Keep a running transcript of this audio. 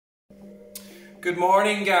Good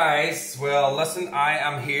morning, guys. Well, listen, I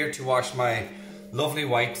am here to wash my lovely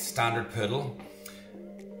white standard poodle.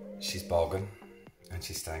 She's bogging and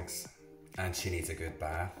she stinks and she needs a good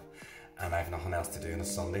bath, and I have nothing else to do on a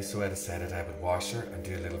Sunday, so I decided I would wash her and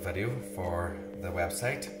do a little video for the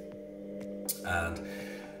website. And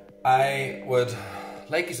I would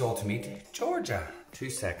like you all to meet Georgia. 2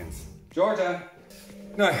 seconds. Georgia.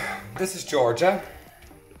 Now, this is Georgia.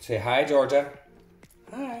 Say hi, Georgia.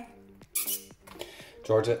 Hi.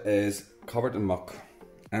 Georgia is covered in muck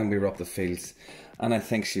and we were up the fields and I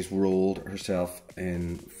think she's rolled herself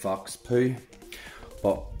in fox poo,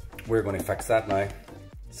 but we're going to fix that now,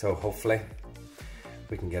 so hopefully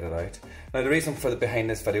we can get it out. Now the reason for behind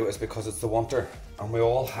this video is because it's the winter and we're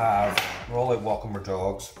all out walking our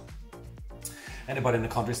dogs. Anybody in the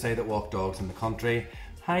countryside that walk dogs in the country?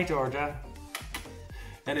 Hi, Georgia.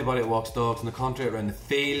 Anybody that walks dogs in the country, around the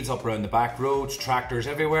fields, up around the back roads, tractors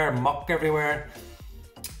everywhere, muck everywhere.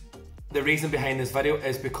 The reason behind this video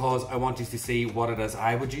is because I want you to see what it is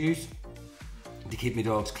I would use to keep my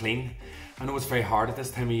dogs clean. I know it's very hard at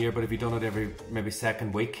this time of year, but if you've done it every maybe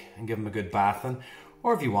second week and give them a good bathing,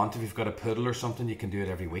 or if you've got a poodle or something, you can do it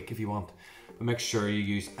every week if you want. But make sure you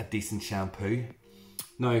use a decent shampoo.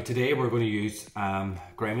 Now today we're going to use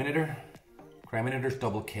Groominator. Groominator's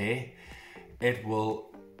double K. It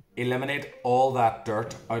will eliminate all that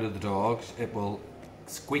dirt out of the dogs. It will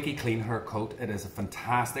squeaky clean her coat. It is a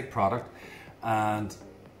fantastic product and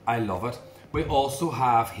I love it. We also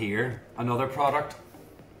have here another product.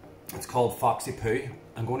 It's called Foxy Poo.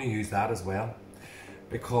 I'm going to use that as well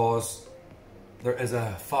because there is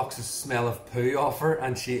a fox's smell of poo off her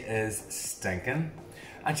and she is stinking.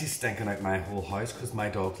 And she's stinking out my whole house because my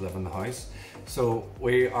dogs live in the house. So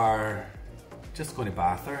we are just going to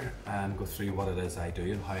bath her and go through what it is I do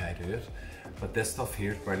and how I do it. But this stuff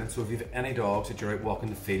here is brilliant. So if you've any dogs that you're out walking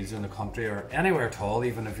the fields or in the country or anywhere at all,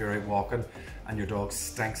 even if you're out walking and your dog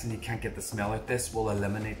stinks and you can't get the smell out, this will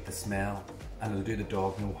eliminate the smell and it'll do the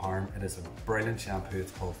dog no harm. It is a brilliant shampoo.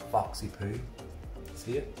 It's called Foxy Poo.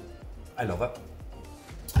 See it? I love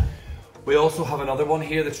it. We also have another one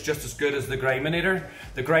here that's just as good as the Groominator.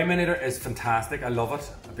 The Groominator is fantastic. I love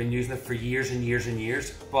it. I've been using it for years and years and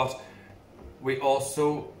years. But we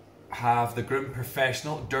also have the Groom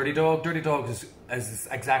Professional Dirty Dog. Dirty Dog is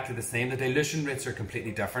exactly the same. The dilution rates are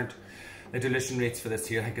completely different. The dilution rates for this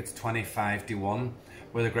here, I think it's 25:1,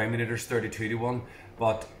 where the Groominator is 32:1,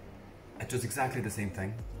 but it does exactly the same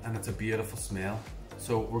thing and it's a beautiful smell.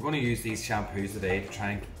 So we're going to use these shampoos today to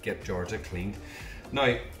try and get Georgia cleaned.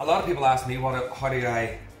 Now, a lot of people ask me how do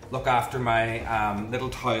I look after my little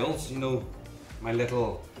towels, you know, my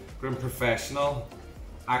little Groom Professional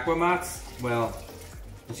aqua mats. Well,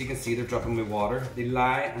 as you can see, they're dripping with water. They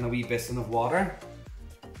lie in a wee basin of water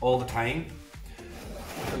all the time.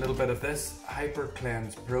 With a little bit of this Hyper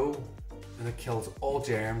Cleanse Pro, and it kills all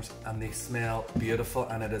germs and they smell beautiful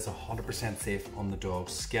and it is 100% safe on the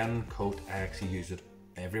dog's skin, coat. I actually use it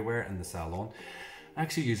everywhere in the salon. I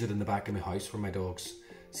actually use it in the back of my house where my dogs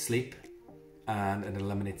sleep and it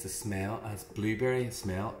eliminates the smell. It has blueberry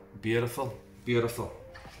smell. Beautiful, beautiful.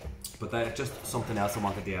 But that's just something else I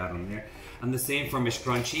wanted to add on there. And the same for my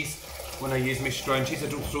scrunchies. When I use my scrunchies, I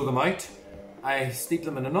don't throw them out. I steep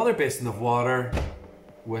them in another basin of water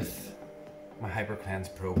with my Hyper Cleanse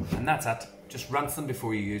Pro. And that's it. Just rinse them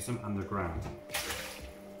before you use them and they're grand.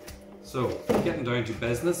 So, getting down to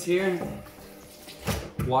business here.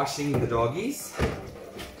 Washing the doggies.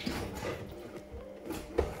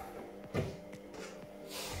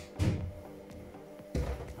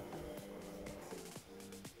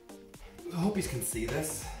 I hope you can see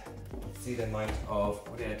this. See the amount of,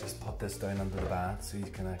 I just put this down under the bath so you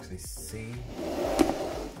can actually see.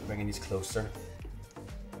 Bringing these closer.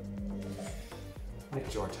 Nick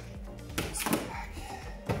Georgia.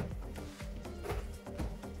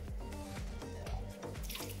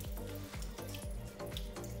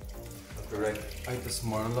 Right out this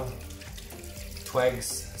morning, look.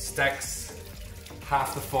 Twigs, sticks,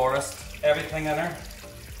 half the forest, everything in her.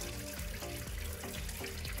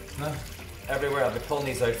 No, everywhere. I'll be pulling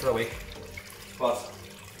these out for a week. But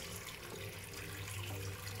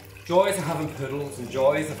joys of having poodles and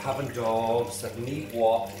joys of having dogs that need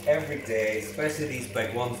walked every day, especially these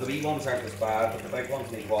big ones. The wee ones aren't as bad, but the big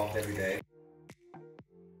ones need walked every day.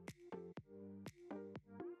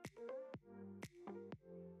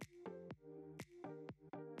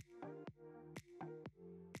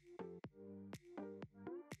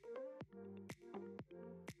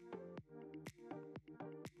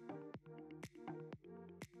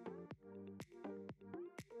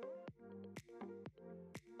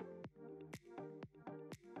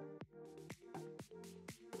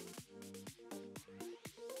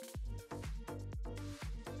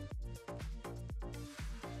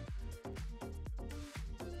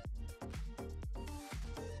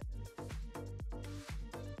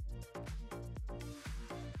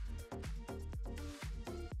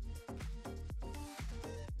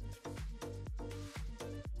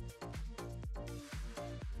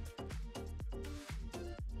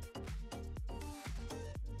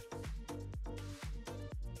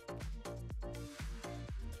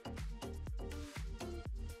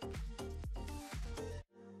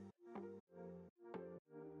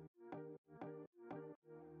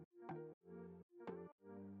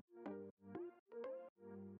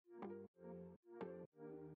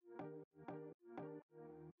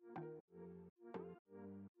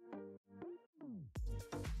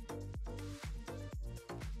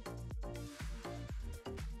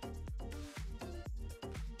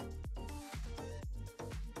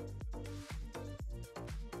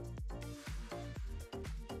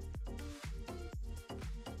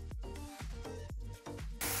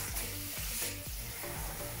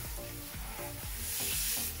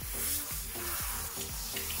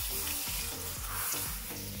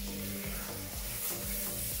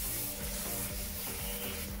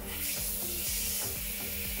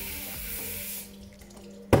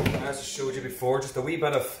 as I showed you before, just a wee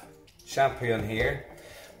bit of shampoo in here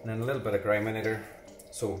and then a little bit of grime-inator.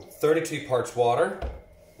 So 32 parts water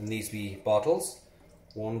in these wee bottles,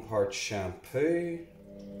 1 part shampoo.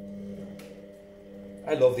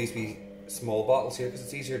 I love these wee small bottles here because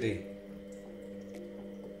it's easier to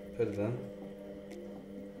put it in.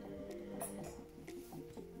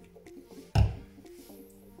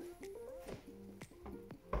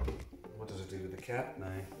 What does it do with the cap now?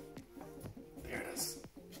 There it is.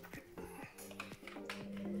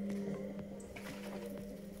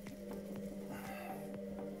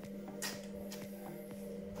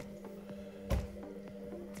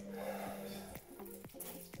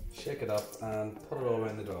 Shake it up and put it all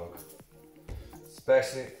around the dog.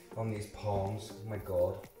 Especially on these palms. Oh my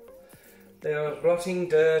god. They are rotting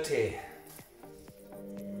dirty.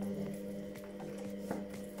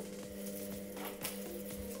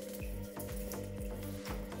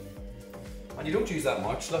 And you don't use that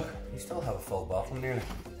much, look. You still have a full bottle nearly.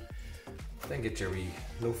 Then get your wee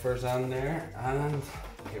loafers on there and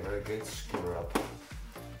give her a good screw up.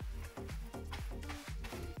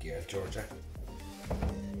 Yeah, Georgia.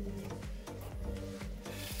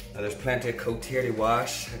 Now there's plenty of coat here to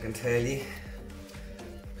wash, I can tell you.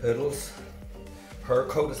 Poodles. Her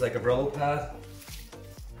coat is like a Brillo pad.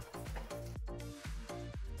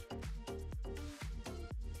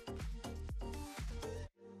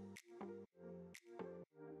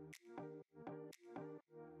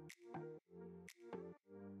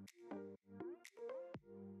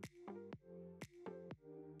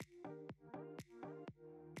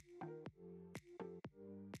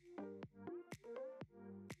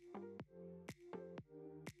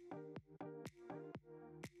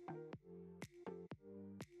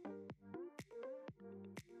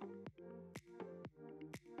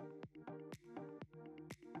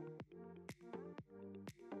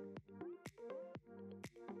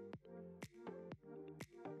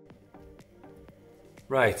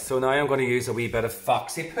 Right, so now I'm going to use a wee bit of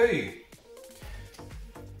Foxy Poo.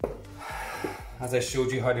 As I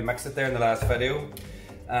showed you how to mix it there in the last video.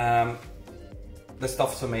 This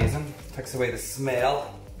stuff's amazing, takes away the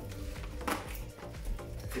smell.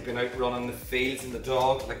 If you've been out running the fields and the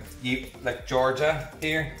dog, like Georgia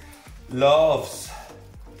here, loves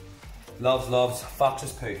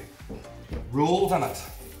Fox's poo. Rolls in it.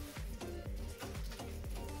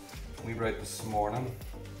 We were out this morning.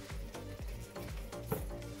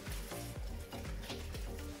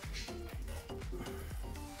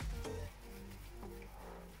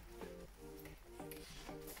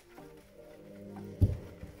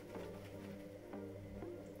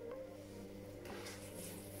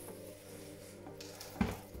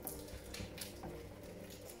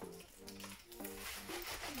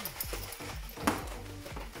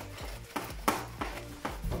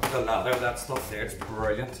 The lather of that stuff there, it's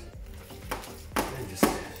brilliant. And just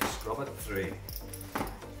scrub it through.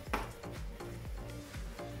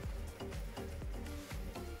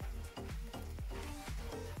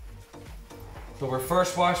 So our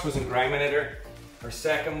first wash was in grime-inator, our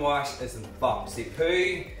second wash is in Foxy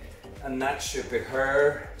Poo, and that should be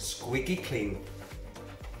her squeaky clean.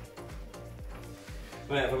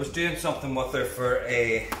 Now, if I was doing something with her for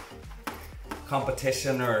a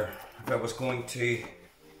competition, or if I was going to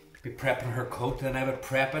be prepping her coat, then I would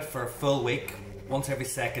prep it for a full week, once every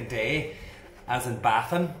second day, as in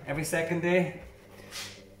bathing every second day,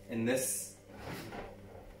 in this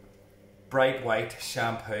bright white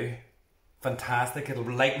shampoo. Fantastic, it'll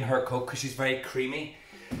lighten her coat because she's very creamy.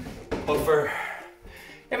 But for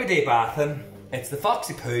everyday bathing, it's the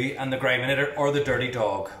Foxy Poo and the grime-inator or the Dirty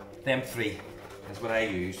Dog. Them three is what I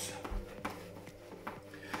use.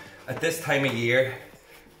 At this time of year,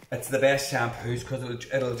 it's the best shampoos because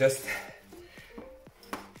it'll just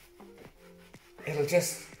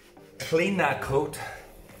clean that coat.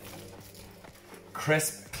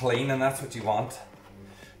 Crisp, clean, and that's what you want.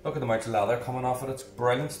 Look at the amount of leather coming off it, it's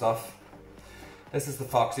brilliant stuff. This is the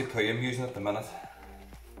Foxy Poo I'm using at the minute.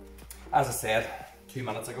 As I said 2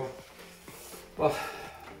 minutes ago. Well,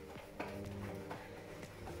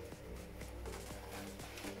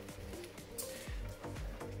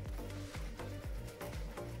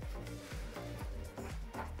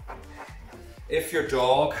 if your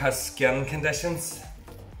dog has skin conditions,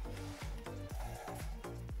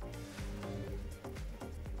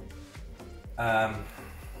 I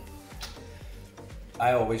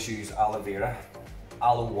always use aloe vera,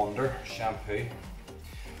 aloe wonder shampoo,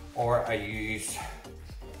 or I use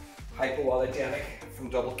hypoallergenic from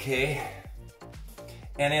Double K.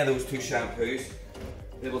 Any of those two shampoos,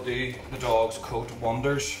 they will do the dog's coat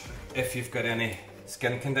wonders if you've got any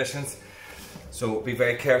skin conditions. So be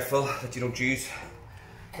very careful that you don't use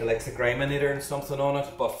It likes a griminator and something on it,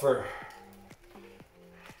 but for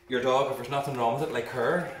your dog, if there's nothing wrong with it, like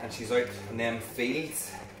her, and she's out in them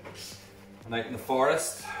fields and out in the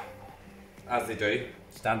forest, as they do,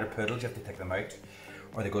 standard poodles, you have to take them out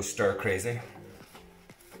or they go stir crazy.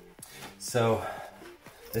 So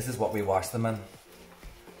this is what we wash them in.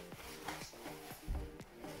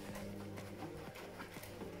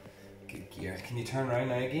 Good gear. Can you turn around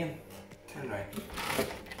now again? Turn around.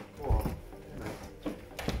 Go on. Turn around.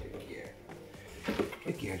 Good gear.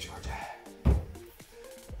 Good gear, Georgia.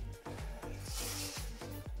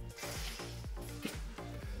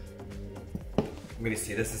 I'm going to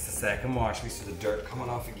see this is the second wash. We see the dirt coming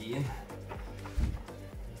off again.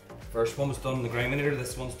 First one was done in the griminator,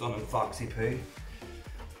 this one's done in Foxy Poo.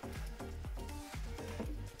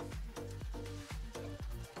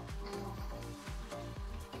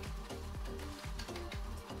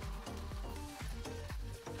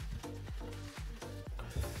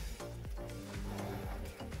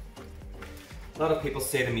 A lot of people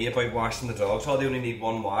say to me about washing the dogs, oh, they only need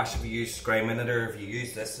one wash if you use griminator, if you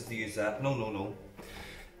use this, if you use that. No, no, no.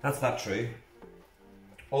 That's not true.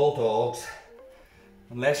 All dogs,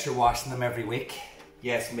 unless you're washing them every week,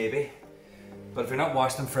 yes, maybe. But if you're not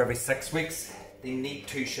washing them for every 6 weeks, they need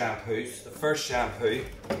 2 shampoos. The first shampoo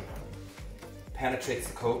penetrates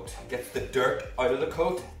the coat, gets the dirt out of the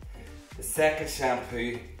coat. The second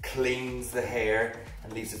shampoo cleans the hair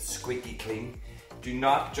and leaves it squeaky clean. Do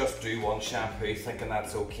not just do one shampoo thinking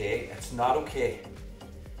that's okay. It's not okay.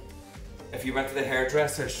 If you went to the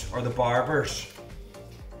hairdressers or the barbers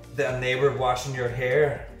and they were washing your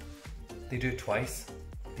hair, they do it twice.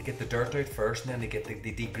 They get the dirt out first and then they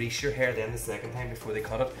degrease your hair then the second time before they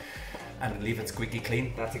cut it and leave it squeaky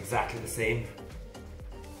clean. That's exactly the same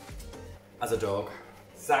as a dog.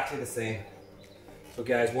 Exactly the same. So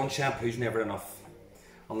guys, one shampoo is never enough.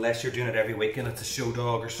 Unless you're doing it every week and it's a show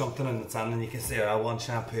dog or something and it's on and you can say, oh, one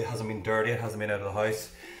shampoo, it hasn't been dirty, it hasn't been out of the house.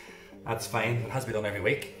 That's fine, it has to be done every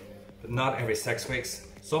week, but not every 6 weeks.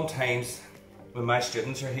 Sometimes when my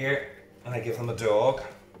students are here and I give them a dog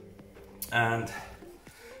and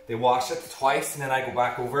they wash it twice and then I go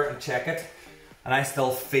back over and check it and I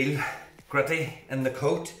still feel gritty in the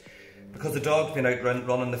coat because the dog's been out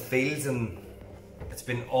running the fields and it's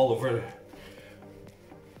been all over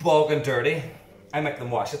bog and dirty. I make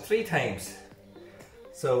them wash it 3 times.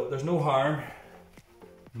 So there's no harm.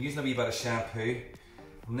 I'm using a wee bit of shampoo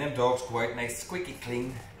and them dogs go out nice squeaky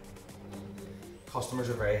clean. Customers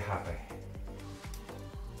are very happy.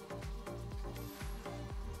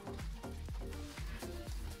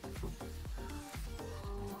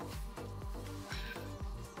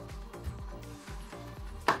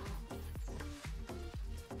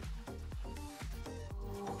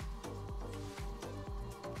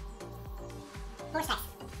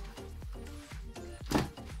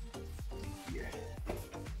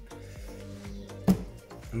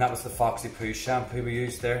 And that was the Foxy Poo shampoo we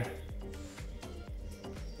used there.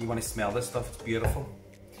 You want to smell this stuff, it's beautiful.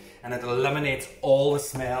 And it eliminates all the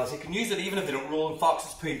smells. You can use it even if they don't roll in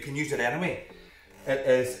Foxy's Poo, you can use it anyway. It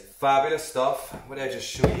is fabulous stuff. What did I just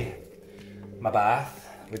show you? My bath,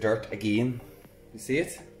 the dirt again. You see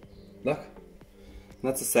it? Look. And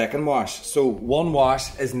that's the second wash. So one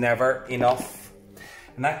wash is never enough.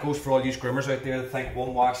 And that goes for all you groomers out there that think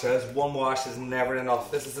one wash is never enough.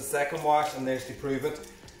 This is the second wash and there's to prove it.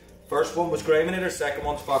 First one was griminator, second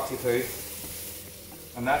one's Foxy Poo.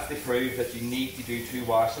 And that's to prove that you need to do 2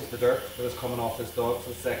 washes. The dirt that is coming off this dog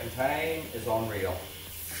for the second time is unreal.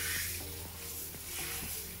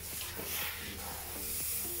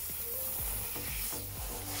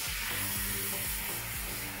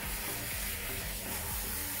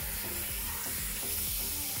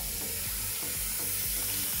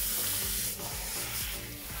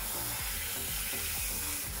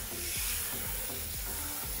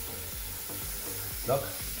 Look,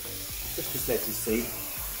 just to let you see,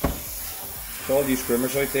 to all you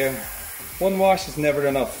groomers out there, one wash is never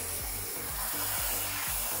enough.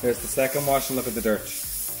 There's the second wash and look at the dirt.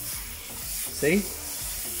 See?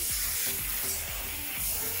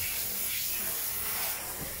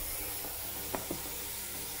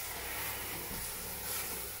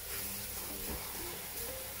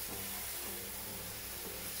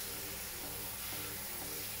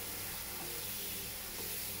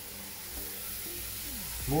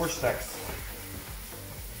 More sticks.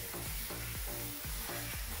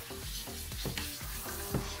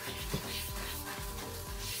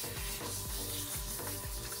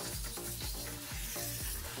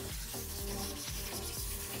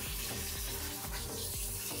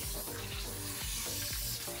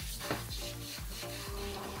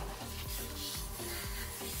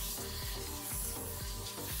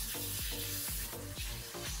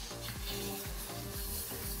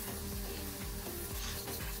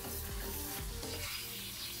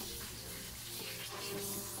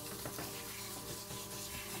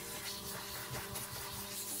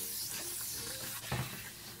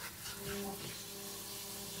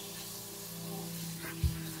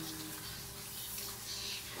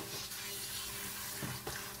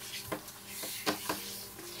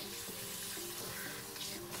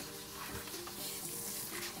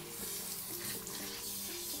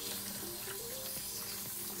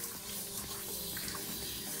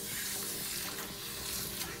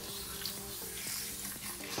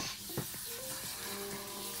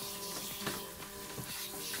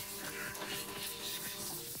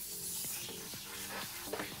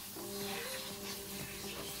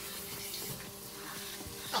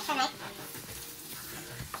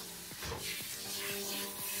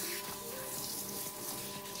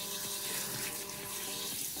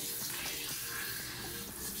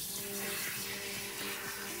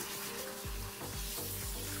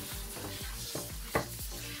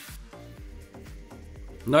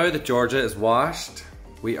 Now that Georgia is washed,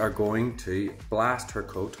 we are going to blast her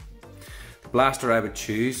coat. The blaster I would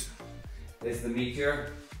choose is the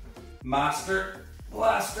Meteor Master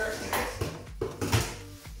Blaster.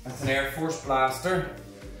 It's an Air Force blaster.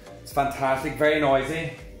 It's fantastic, very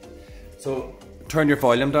noisy. So turn your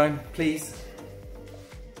volume down, please.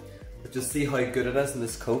 But just see how good it is in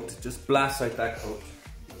this coat. Just blast out that coat.